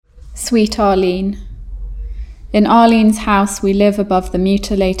Sweet Arlene. In Arlene's house we live above the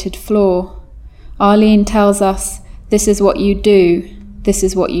mutilated floor. Arlene tells us, this is what you do, this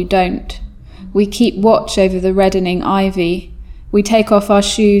is what you don't. We keep watch over the reddening ivy. We take off our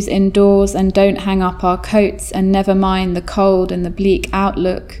shoes indoors and don't hang up our coats and never mind the cold and the bleak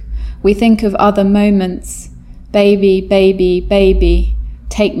outlook. We think of other moments. Baby, baby, baby,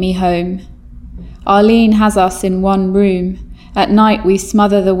 take me home. Arlene has us in one room. At night we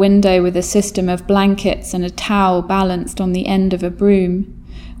smother the window with a system of blankets and a towel balanced on the end of a broom.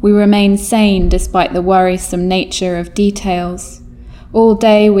 We remain sane despite the worrisome nature of details. All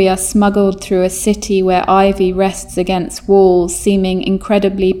day we are smuggled through a city where ivy rests against walls, seeming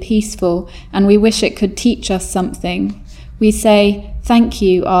incredibly peaceful, and we wish it could teach us something. We say, thank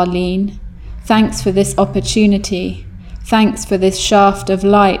you, Arlene. Thanks for this opportunity. Thanks for this shaft of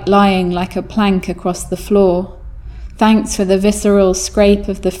light lying like a plank across the floor. Thanks for the visceral scrape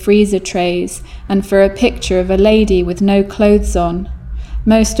of the freezer trays and for a picture of a lady with no clothes on.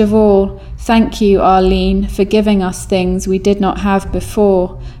 Most of all, thank you, Arlene, for giving us things we did not have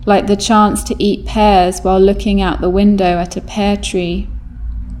before, like the chance to eat pears while looking out the window at a pear tree.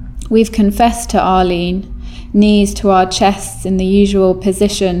 We've confessed to Arlene. Knees to our chests in the usual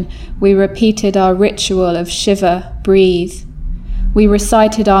position, we repeated our ritual of shiver, breathe. We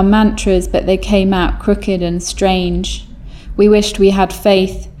recited our mantras, but they came out crooked and strange. We wished we had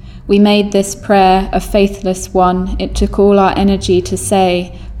faith. We made this prayer a faithless one. It took all our energy to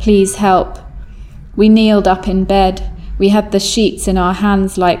say, please help. We kneeled up in bed. We had the sheets in our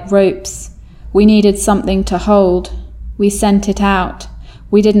hands like ropes. We needed something to hold. We sent it out.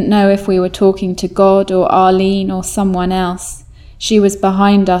 We didn't know if we were talking to God or Arlene or someone else. She was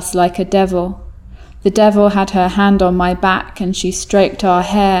behind us like a devil. The devil had her hand on my back and she stroked our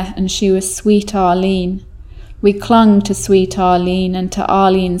hair, and she was Sweet Arlene. We clung to Sweet Arlene and to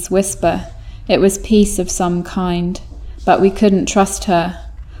Arlene's whisper. It was peace of some kind, but we couldn't trust her.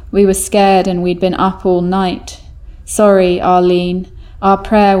 We were scared and we'd been up all night. Sorry, Arlene, our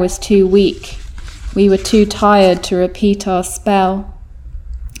prayer was too weak. We were too tired to repeat our spell.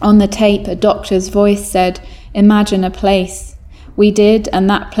 On the tape, a doctor's voice said, imagine a place. We did, and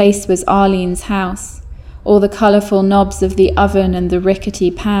that place was Arlene's house. All the colourful knobs of the oven and the rickety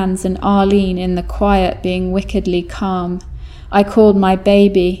pans, and Arlene in the quiet being wickedly calm. I called my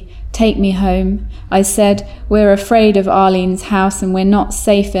baby, take me home. I said, we're afraid of Arlene's house and we're not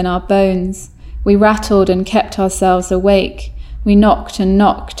safe in our bones. We rattled and kept ourselves awake. We knocked and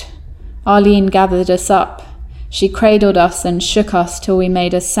knocked. Arlene gathered us up. She cradled us and shook us till we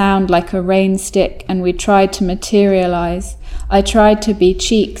made a sound like a rain stick, and we tried to materialize. I tried to be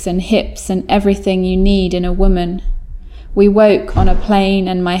cheeks and hips and everything you need in a woman. We woke on a plane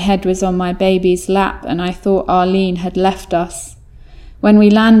and my head was on my baby's lap and I thought Arlene had left us. When we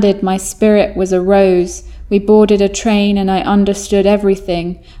landed, my spirit was a rose. We boarded a train and I understood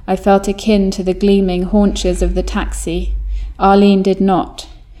everything. I felt akin to the gleaming haunches of the taxi. Arlene did not.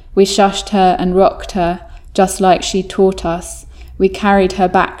 We shushed her and rocked her, just like she taught us. We carried her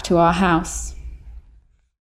back to our house.